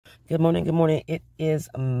Good morning, good morning. It is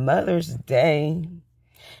Mother's Day.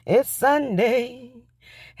 It's Sunday.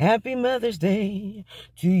 Happy Mother's Day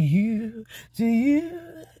to you, to you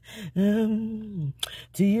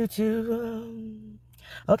too.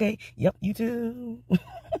 Okay, yep, you too.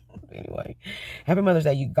 Anyway, happy Mother's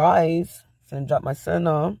Day, you guys. I'm gonna drop my son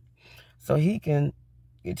off so he can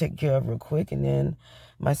get taken care of real quick. And then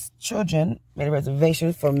my children made a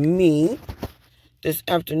reservation for me this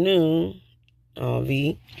afternoon.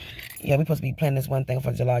 V. Yeah, we're supposed to be planning this one thing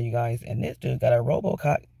for July, you guys. And this dude got a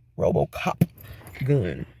RoboCop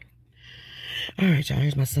gun. All right, y'all.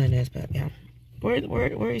 Here's my son. That's back. Yeah.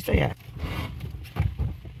 Where you stay at?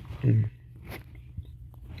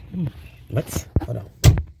 What? Hold on.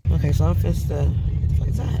 Okay, so I'm just what the fuck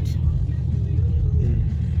is that?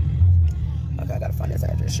 Okay, I gotta find this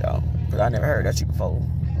address, y'all, because I never heard that shit before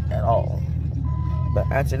at all. But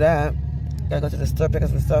after that, gotta go to the store, pick up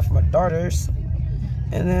some stuff for my daughters,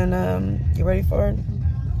 and then get ready for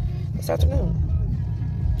this afternoon.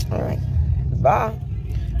 All right, bye.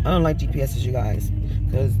 I don't like GPSs, you guys,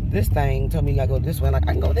 because this thing told me you gotta go this way. Like,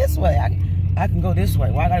 I can go this way. I can go this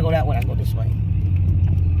way. Why I gotta go that way? I can go this way.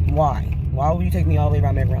 Why? Why would you take me all the way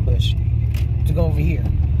around Background Bush to go over here?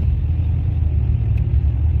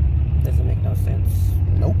 Doesn't make no sense.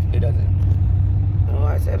 Nope, it doesn't. Oh,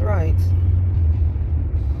 I said right.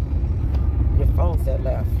 Your phone said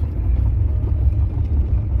left.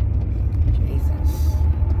 Jesus.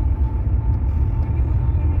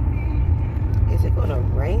 Is it gonna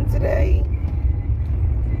rain today?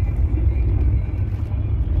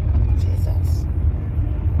 Jesus.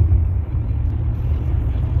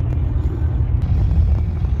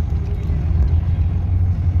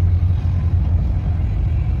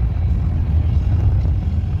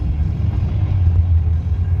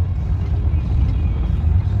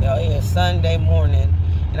 Yo, it is Sunday morning.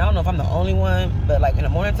 And I don't know if I'm the only one, but like in the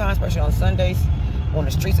morning time, especially on Sundays, when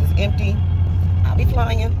the streets is empty, I'll be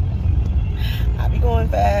flying. I'll be going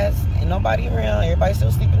fast. Ain't nobody around. Everybody's still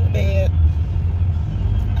sleeping in the bed.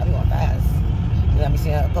 I'll be going fast. And I'll be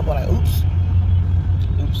seeing a couple like, oops.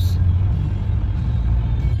 Oops.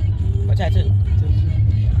 What tattoo?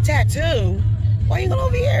 Tattoo? Why you going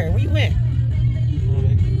over here? Where you went?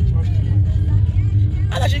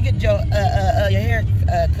 I thought you'd get your hair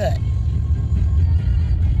cut.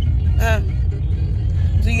 Huh?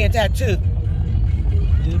 So you get a tattoo?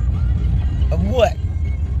 Yeah. Of what?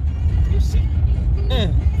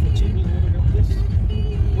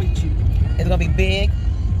 It's gonna be big.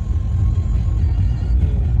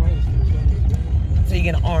 So you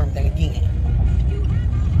get an arm thing again.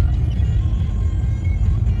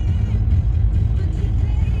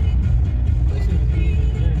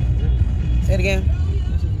 Say it again.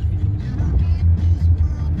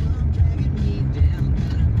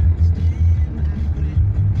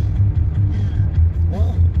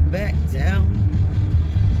 Back down.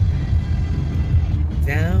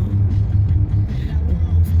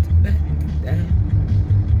 Back down.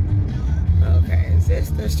 Okay, is this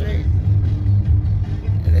the street?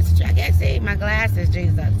 Is this the street? I can't see my glasses,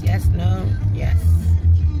 Jesus. Yes, no, yes.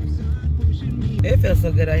 It feels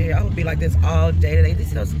so good out here. I would be like this all day today.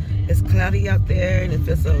 It's cloudy out there and it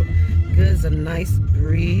feels so good. It's a nice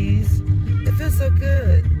breeze. It feels so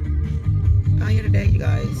good out here today, you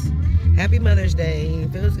guys. Happy Mother's Day.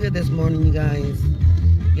 It feels good this morning, you guys.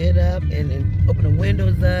 Get up and open the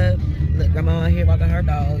windows up. Look, Grandma out here walking her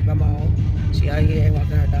dog. Grandma, she out here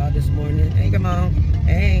walking her dog this morning. Hey, Grandma.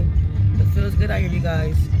 Hey, it feels good out here, you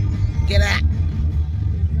guys. Get up.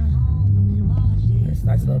 This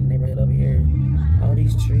nice little neighborhood over here. All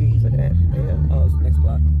these trees. Look at that. Yeah. Oh, it's the next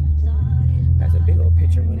block. That's a big old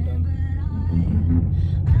picture window.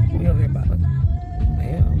 We over here about, look.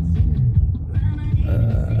 Damn.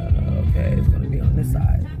 Okay, it's gonna be on this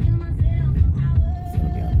side. It's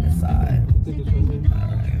gonna be on this side.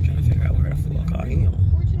 Alright, I'm trying to figure out where the fuck I am.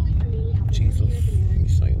 Jesus. Let me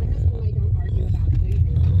show you.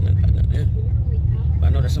 I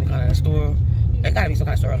know there's some kind of store. There gotta be some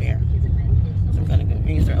kind of store over here. Some kind of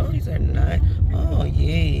convenience store. Oh, these are nice. Oh,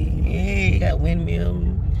 yeah. You got windmill.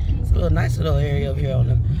 It's a little nice little area over here on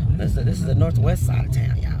the. This is the northwest side of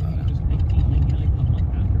town, y'all.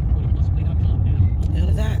 What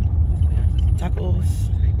is that? Tacos.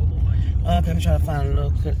 Okay, I'm trying to find a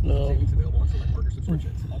little.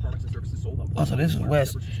 Oh, so this is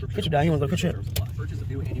west. Picture down here. Wanna go to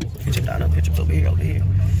picture down. No, picture's over here.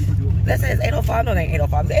 That says 805. No, that ain't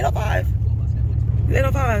 805. It's 805. It's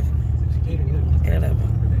 805. 811.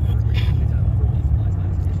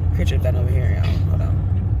 Picture down over here, y'all. Hold on.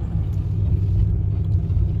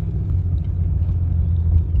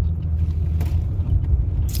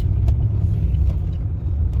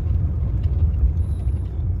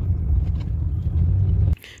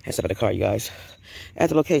 Had step in the car, you guys. At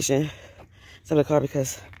the location. Step in the car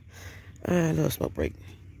because a little smoke break.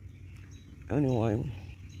 Anyway.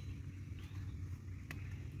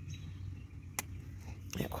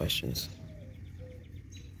 I have questions.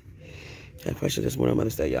 I have questions this morning on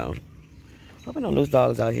Mother's Day, y'all. Hope I don't lose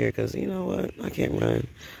dogs out here because you know what? I can't run.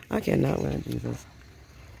 I cannot run, Jesus.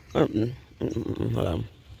 Hold on.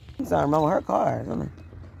 Something wrong with her car.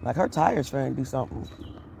 Like her tires trying to do something.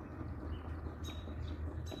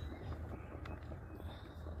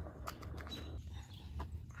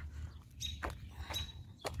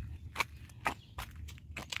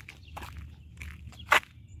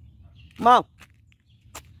 Mom.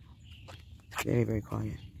 Very, very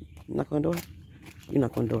quiet. You knock on the door? You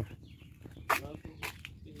knock on the door.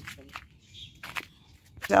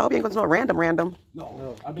 I hope you ain't going to no random.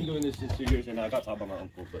 No. I've been doing this since 2 years and I got taught by my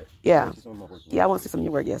uncle, but yeah. I want to see some of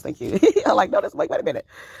your work. Yes, thank you. I like, no, wait a minute.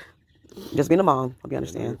 Just being a mom. Hope you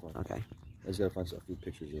understand. Okay. I just got to find a few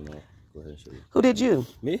pictures and I'll go ahead and show you. Who did you?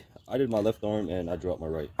 Me? I did my left arm and I drew out my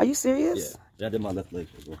right. Are you serious? Yeah. I did my left leg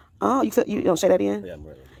as well. Oh, you don't say that in? Yeah, I'm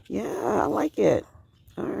right. Yeah, I like it.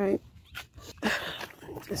 All right.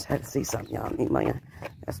 Just had to see something, y'all. Meet my,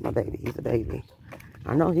 that's my baby. He's a baby.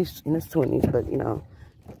 I know he's in his 20s, but you know,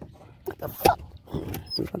 what the fuck?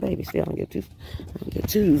 He's my baby. Still, I don't get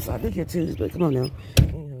twos. I do get twos, but come on now.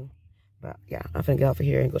 Anywho, but yeah, I'm finna get off of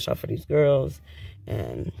here and go shop for these girls.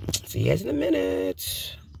 And see you guys in a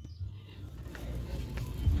minute.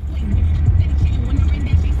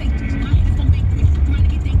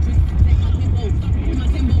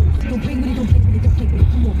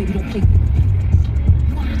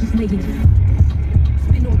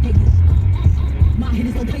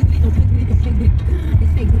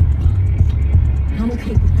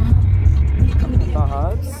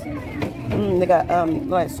 Kababs. They got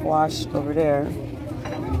like squash over there.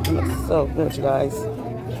 It looks so good, you guys.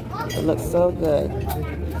 It looks so good.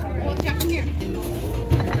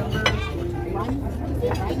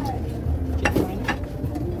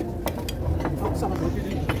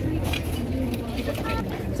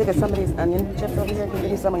 Take some of these onion chips over here. Can you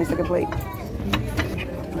give me some on your second plate?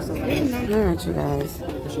 Alright, you guys.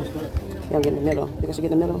 Yeah, I'm getting in the middle. Think I should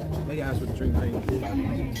get in the middle? They asked for the drink thing.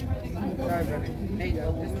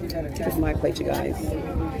 This is my plate, you guys.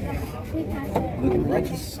 Looking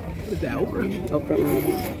righteous. What is that, okra? Okra.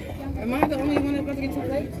 Am I the only one that's about to get 2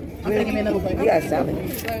 plates? I'm gonna give me another plate. You got salad.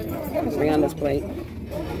 Rihanna's plate.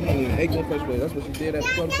 Eggs on first plate. That's what she did at the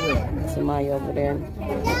club. Some Maya over there.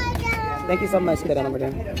 Thank you so much. Get that over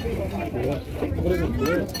there. What is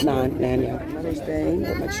it? 9, yeah. Mother's Day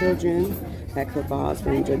with my children at Kababs.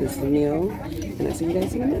 We enjoy this meal. And I'll see you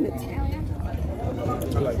guys in a minute. I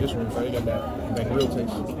like this one, so you got that real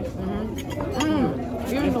taste.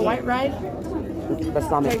 You want the white rice?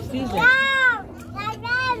 Balsamic.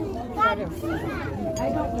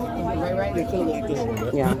 White rice? They could like this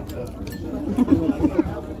one, Yeah.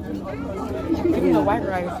 Give me the white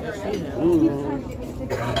rice.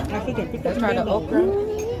 Let's try the okra.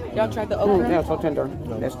 Y'all tried the okra? Yeah, it's so tender.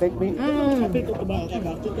 That steak meat.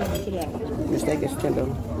 The steak is tender.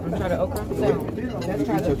 Let's try the okra. Let's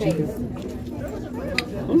try the chicken.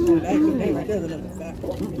 I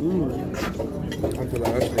feel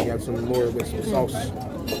like I should have got some more with some sauce.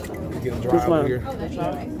 It's getting dry over here.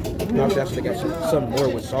 No, I should have got some more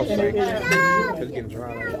with sauce. Like, it's getting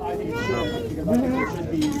dry.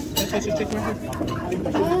 That's your chicken right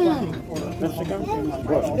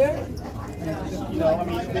Hey,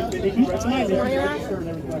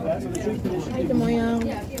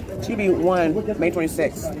 She be 1 May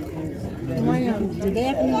 26th.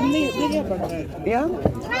 Yeah?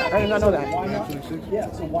 I did not know that.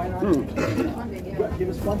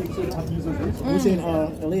 We seen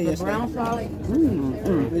Aaliyah yesterday. brown sauce.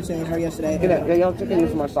 We seen her yesterday. Yeah, y'all chicken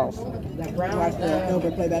needs some more sauce. Watched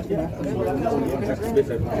Elbert play basketball. I gotta get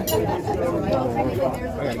some.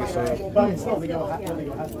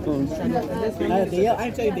 I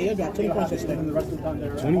didn't tell you DL got 20 points yesterday. 20?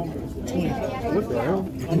 What the hell?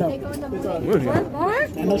 I know. What is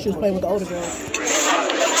it? I know she was playing with the older girls.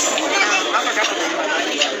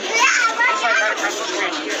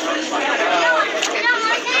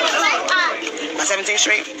 17th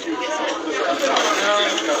Street.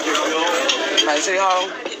 By the City Hall.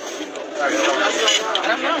 I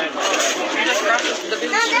don't know. You just crossed the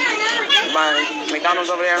business street. By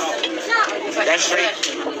McDonald's over there. That street.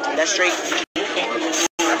 That street. They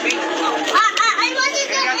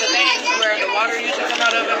got the things where the water used to come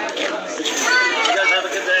out of them. You guys have a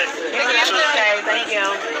good day. Okay, thank you.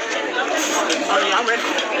 Oh yeah, I'm ready.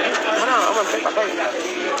 Hold on, I'm gonna take my plate.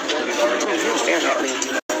 You're staring at me.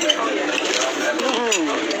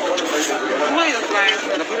 What is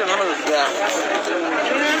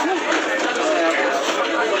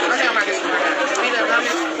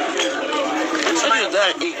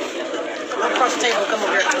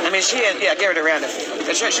And she has, yeah, give her the random.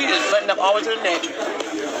 She just buttoned up all the way to the neck.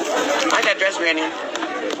 I like that dress, Granny. I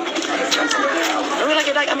really like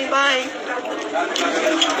it. I mean, bye.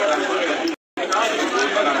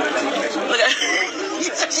 Look at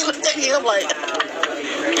she looked at you. I'm like,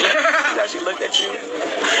 she looked at you.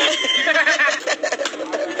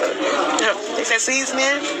 They said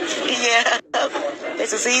seasoning. Yeah. They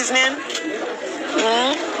said seasoning.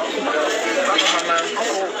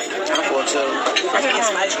 I'm full too. I can get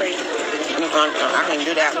some ice cream. I can't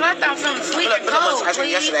do that. Well, I thought something sweet and Look, cold, ice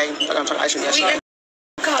cream yesterday. I got some ice cream yesterday.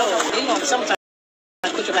 cold. You know, sometimes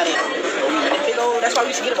I put you about it. Big old, that's why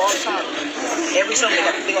we used to get them all the time. Every summer they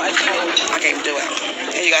got big old ice cream. I can't do it.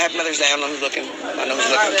 And you got Happy Mother's Day. I don't know who's looking. I know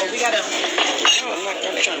who's All right, looking. well, we gotta. No, I'm not.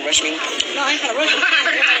 They're trying to rush me. No, I ain't trying to rush you.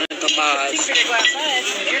 Kababs. You figure go outside.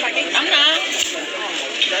 You're like, I'm not.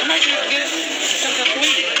 I'm not trying to get something to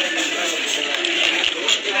eat.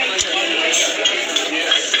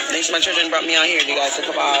 Thanks to my children brought me out here, you guys, to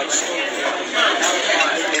Kababs.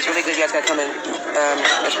 It's really good. You guys gotta come in.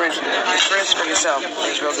 It's fresh for yourself.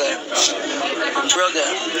 It's real good. Real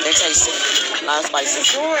good. They're tasty. A lot of spices.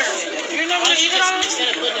 Sure. You're not gonna eat it all?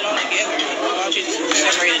 Instead of putting it all together, why don't you just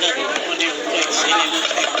separate it up on different plates?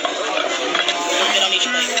 Put it on each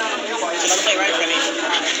plate. So another plate right in front of me.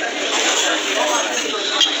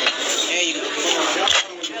 There you go.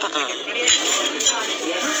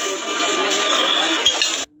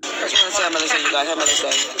 First one to say Mother's Day, you guys. Have Mother's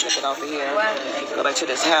Day. Check it out for here. Go back to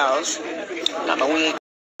this house. Got my wig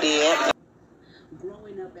there.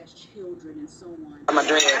 Growing up as children and so on. My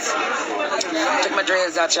dreads. Took my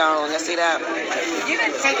dreads out, y'all. Y'all see that? You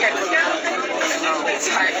didn't take your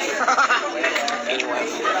sorry. Anyway,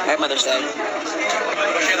 have Mother's Day. What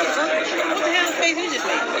the hell face you just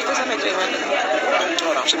made? What's that make, Jayma?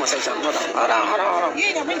 Hold on, she want to say something. Hold on. You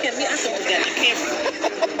ain't gonna wink at me. I thought you got your camera.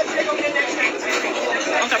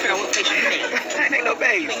 I'm trying to figure out what face you made. I ain't no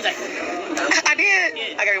face. I did.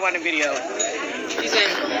 Yeah. I got rewind the video. She said,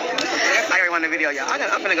 I got rewind the video, y'all.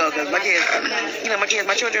 I'm gonna go because my kids,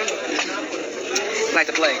 my children like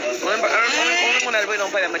to play. Only one that really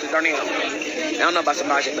don't play that much is Darnell. I don't know about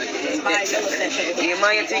Sabaja, but yeah,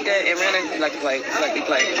 Maya, Tika, and Rana like to play. Like to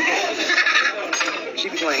play. She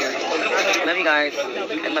be playing. Love you guys.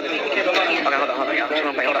 And mother. Okay, hold on, y'all. She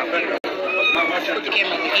wanna play. Hold on. put the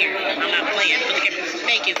camera over here. I'm not playing. Put the camera.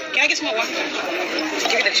 Thank you. Can I get some more water? Give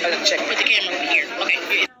me the check. Put the camera over here. Okay.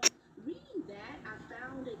 Reading that, I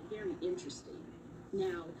found it very interesting.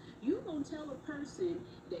 Now, you gonna tell a person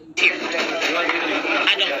they Here.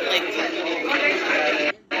 I don't play with her.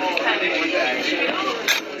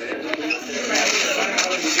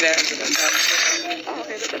 You see that? Oh,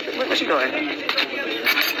 okay. What's she doing?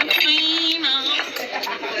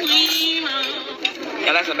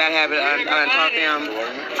 Yeah, that's a bad habit. I taught them.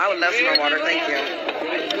 I would love some more water. Thank you.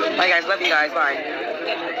 Bye, guys. Love you guys. Bye.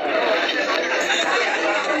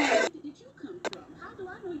 did you come from? How do I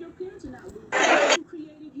know your parents are not losers? Who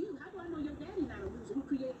created you? How do I know your daddy not a loser? Who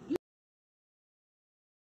created you?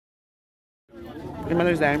 Happy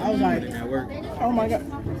Mother's Day. I was like, oh my God.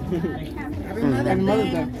 Happy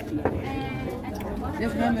Mother's Day.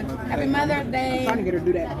 Yes, Happy Mother's Day. I'm trying to get her to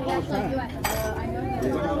do that all the time.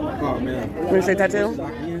 Oh, man. Want to say tattoo?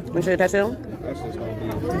 Want to say tattoo? That's just gonna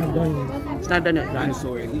be It's not done yet.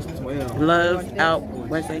 dinosaur at least 12. Love out.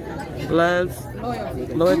 What's it? Loves,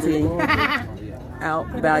 loyalty, out,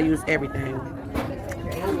 values, everything.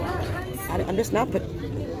 I'm just not put.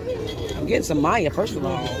 I'm getting some Maya, first of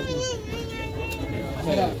all.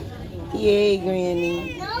 Yay,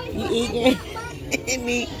 Granny. Yay,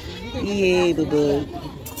 Granny. Yay, boo boo.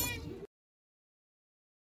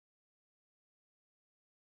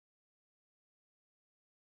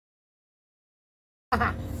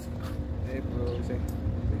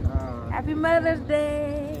 Happy Mother's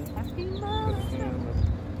Day. Happy Mother's Day.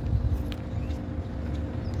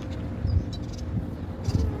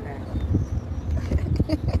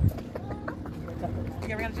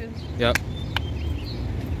 Yep.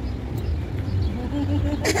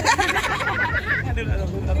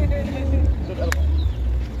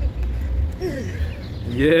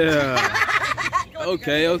 Yeah.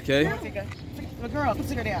 Okay. Well, girl, come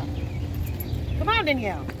sit her down. Come on,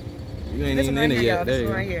 Danielle. You ain't This even one in right it here, yet. y'all. There This you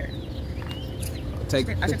one right go. here. Take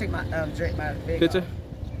I should take my drink, my big picture.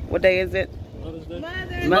 What day is it? Mother's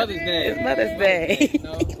Day. It's Mother's Day. You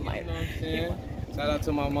know what I'm saying? Shout out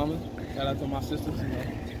to my mama. Shout out to my sisters. You know,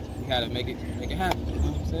 we gotta make it happen. You know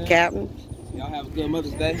what I'm saying? Captain. Y'all have a good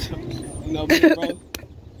Mother's Day. You know me, bro.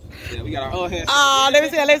 Yeah, we got our own hands. Oh, let me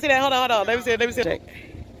see that. Hold on. Let me see it.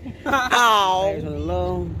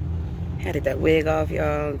 Oh. Had to take that wig off,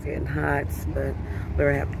 y'all. It's getting hot, but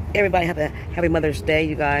everybody have a happy Mother's Day,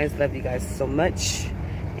 you guys. Love you guys so much.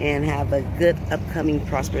 And have a good, upcoming,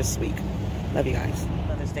 prosperous week. Love you guys.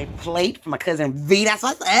 Mother's Day plate for my cousin V. That's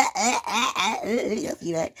what y'all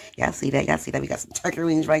see that? Y'all see that? Y'all see that? We got some turkey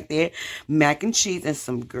wings right there. Mac and cheese and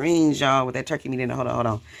some greens, y'all, with that turkey meat in it. Hold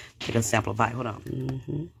on. Take a sample bite. Hold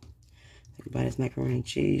on. Everybody's macaroni and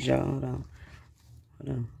cheese, y'all. Hold on.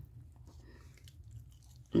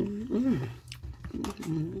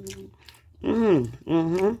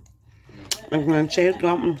 Macaroni and cheese.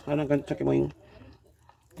 Hold on, got turkey wing.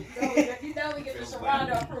 You know we get the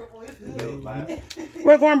Sharada approval.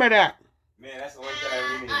 Where's cornbread at? Man, that's the only thing I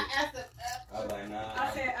really needed. I was like, nah. I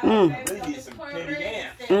said, I need some penny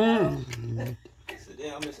yams. I said,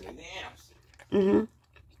 damn, I'm missing the yams.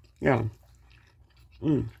 Yeah.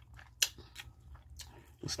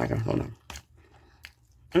 It's like a, hold on.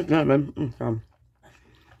 It's good, baby.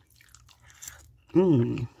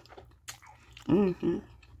 One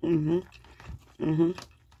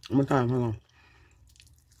more time, hold on.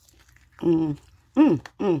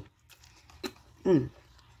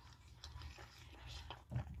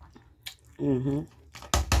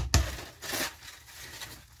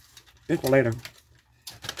 It's for later.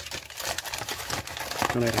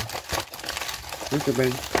 It's good,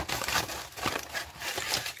 baby.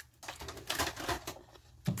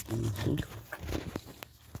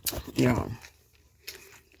 Yeah.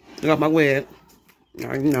 I got my wig. You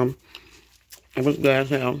know, it was good as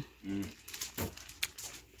hell.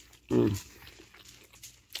 Gonna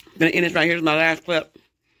end this right here. Is my last clip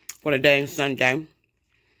for the day, Sunday.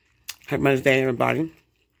 Happy Mother's Day, everybody.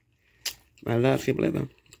 I love you, believe it.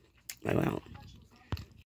 Bye out.